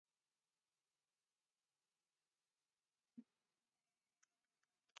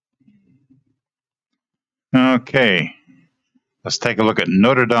Okay, let's take a look at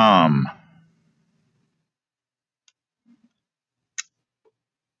Notre Dame.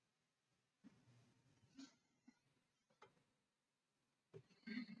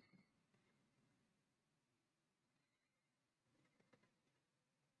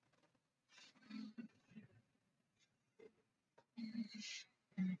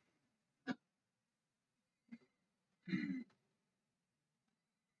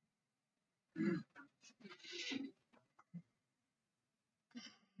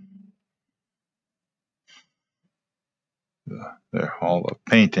 Their hall of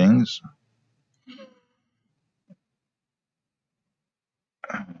paintings.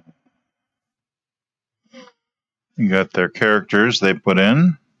 You got their characters they put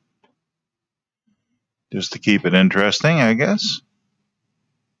in, just to keep it interesting, I guess.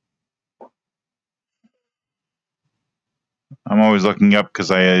 I'm always looking up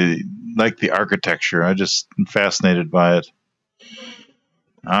because I like the architecture. I just am fascinated by it.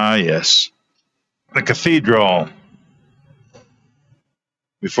 Ah, yes. The cathedral.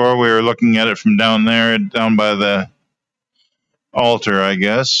 Before we were looking at it from down there, down by the altar, I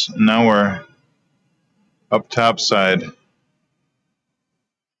guess. Now we're up top side.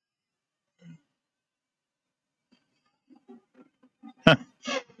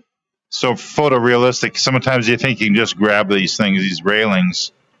 So photorealistic. Sometimes you think you can just grab these things, these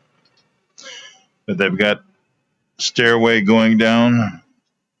railings, but they've got stairway going down.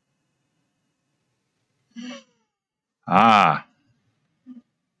 Ah.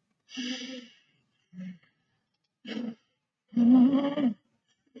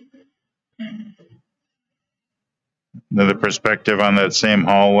 Another perspective on that same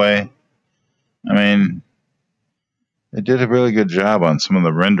hallway. I mean, they did a really good job on some of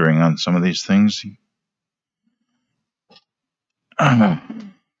the rendering on some of these things.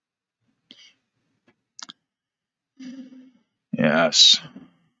 Yes.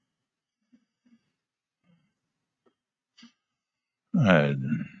 A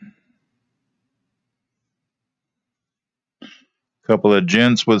couple of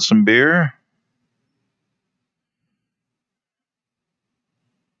gents with some beer.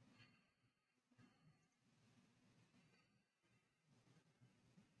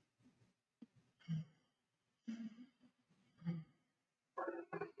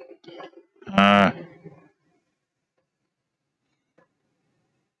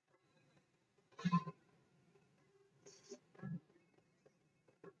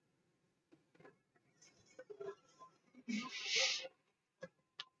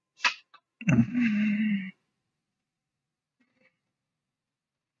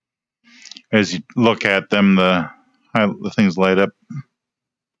 As you look at them, the things light up.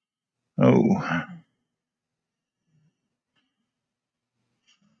 Oh.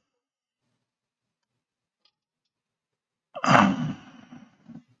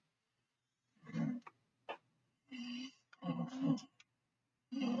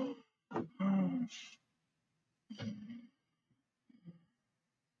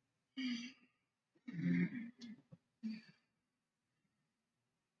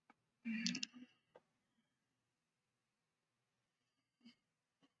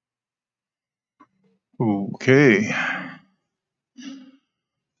 Okay.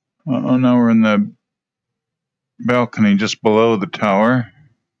 Oh, now we're in the balcony just below the tower.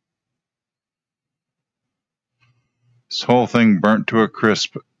 This whole thing burnt to a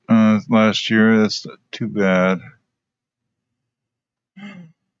crisp last year. That's too bad.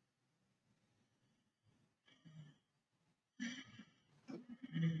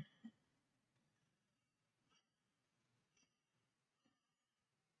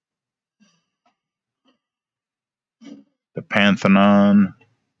 The Pantheon.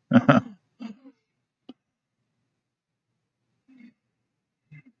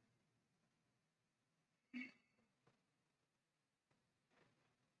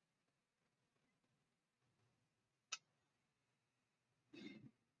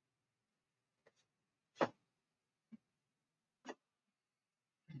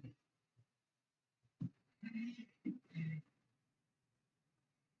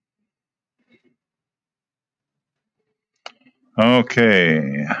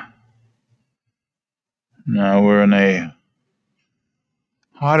 Okay. Now we're in a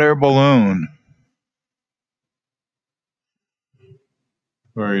hot air balloon.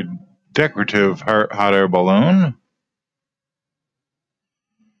 Very decorative hot air balloon.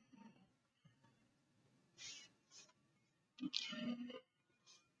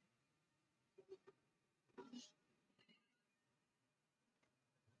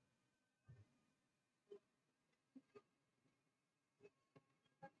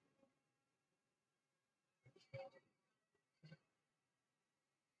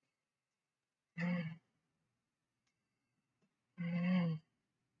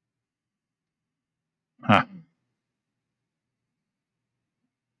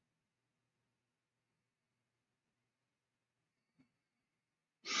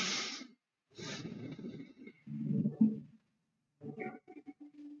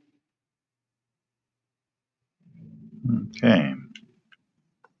 Okay.